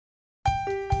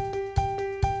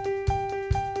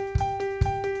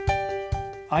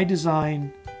I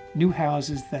design new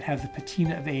houses that have the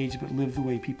patina of age but live the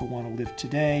way people want to live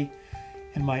today.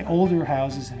 And my older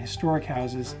houses and historic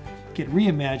houses get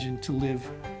reimagined to live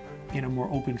in a more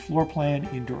open floor plan,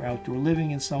 indoor-outdoor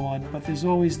living and so on. But there's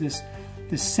always this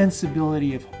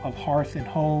sensibility of hearth and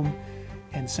home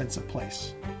and sense of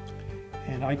place.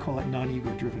 And I call it non-ego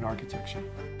driven architecture.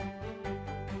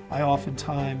 I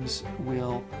oftentimes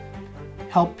will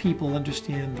help people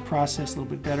understand the process a little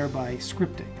bit better by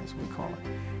scripting, as we call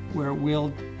it, where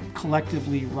we'll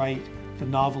collectively write the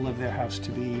novel of their house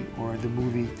to be or the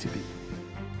movie to be.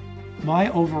 My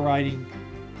overriding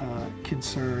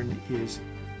concern is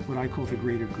what I call the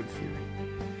greater good theory.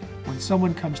 When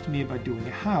someone comes to me about doing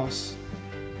a house,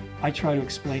 I try to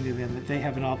explain to them that they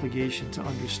have an obligation to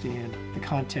understand the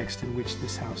context in which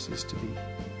this house is to be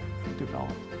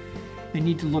developed. They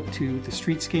need to look to the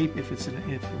streetscape if it's in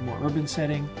a more urban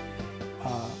setting,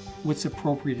 what's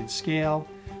appropriate in scale,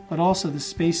 but also the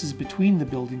spaces between the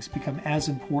buildings become as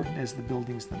important as the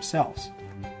buildings themselves.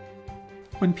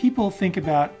 When people think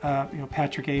about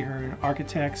Patrick Ahearn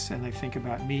Architects, and they think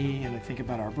about me, and they think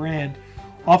about our brand,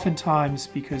 oftentimes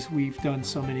because we've done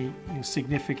so many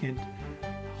significant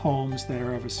homes that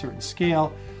are of a certain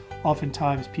scale,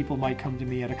 oftentimes people might come to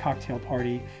me at a cocktail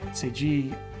party and say,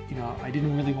 gee, I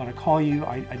didn't really want to call you.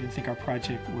 I didn't think our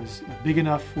project was big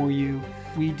enough for you.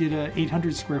 We did an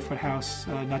 800 square foot house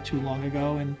not too long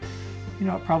ago, and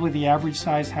probably the average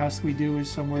size house we do is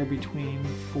somewhere between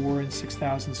 4,000 and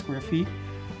 6,000 square feet.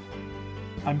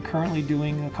 I'm currently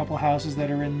doing a couple houses that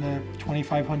are in the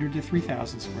 2,500 to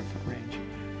 3,000 square foot range.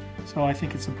 So I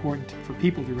think it's important for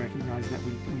people to recognize that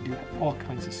we do have all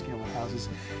kinds of scale of houses,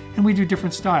 and we do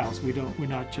different styles. We're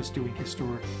not just doing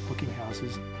historic looking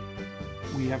houses.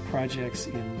 We have projects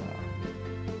in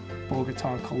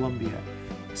Bogota, Colombia,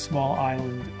 a small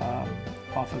island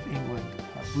off of England,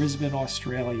 Brisbane,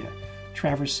 Australia,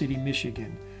 Traverse City,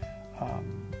 Michigan,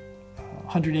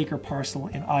 100-acre parcel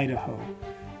in Idaho,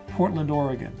 Portland,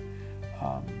 Oregon,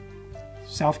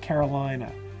 South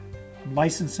Carolina. I'm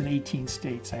licensed in 18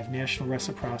 states. I have national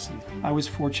reciprocity. I was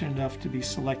fortunate enough to be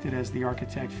selected as the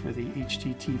architect for the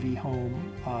HGTV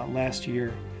home last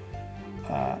year,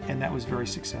 and that was very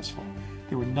successful.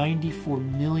 There were 94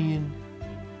 million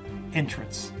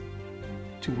entrants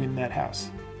to win that house.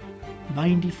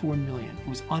 94 million. It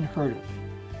was unheard of.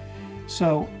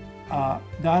 So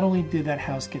not only did that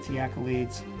house get the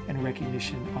accolades and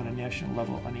recognition on a national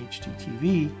level on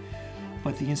HGTV,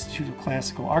 but the Institute of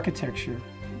Classical Architecture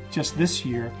just this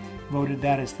year voted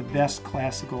that as the best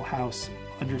classical house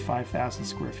under 5,000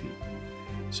 square feet.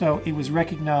 So it was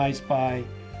recognized by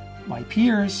my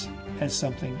peers as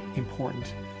something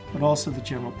important, but also the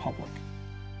general public.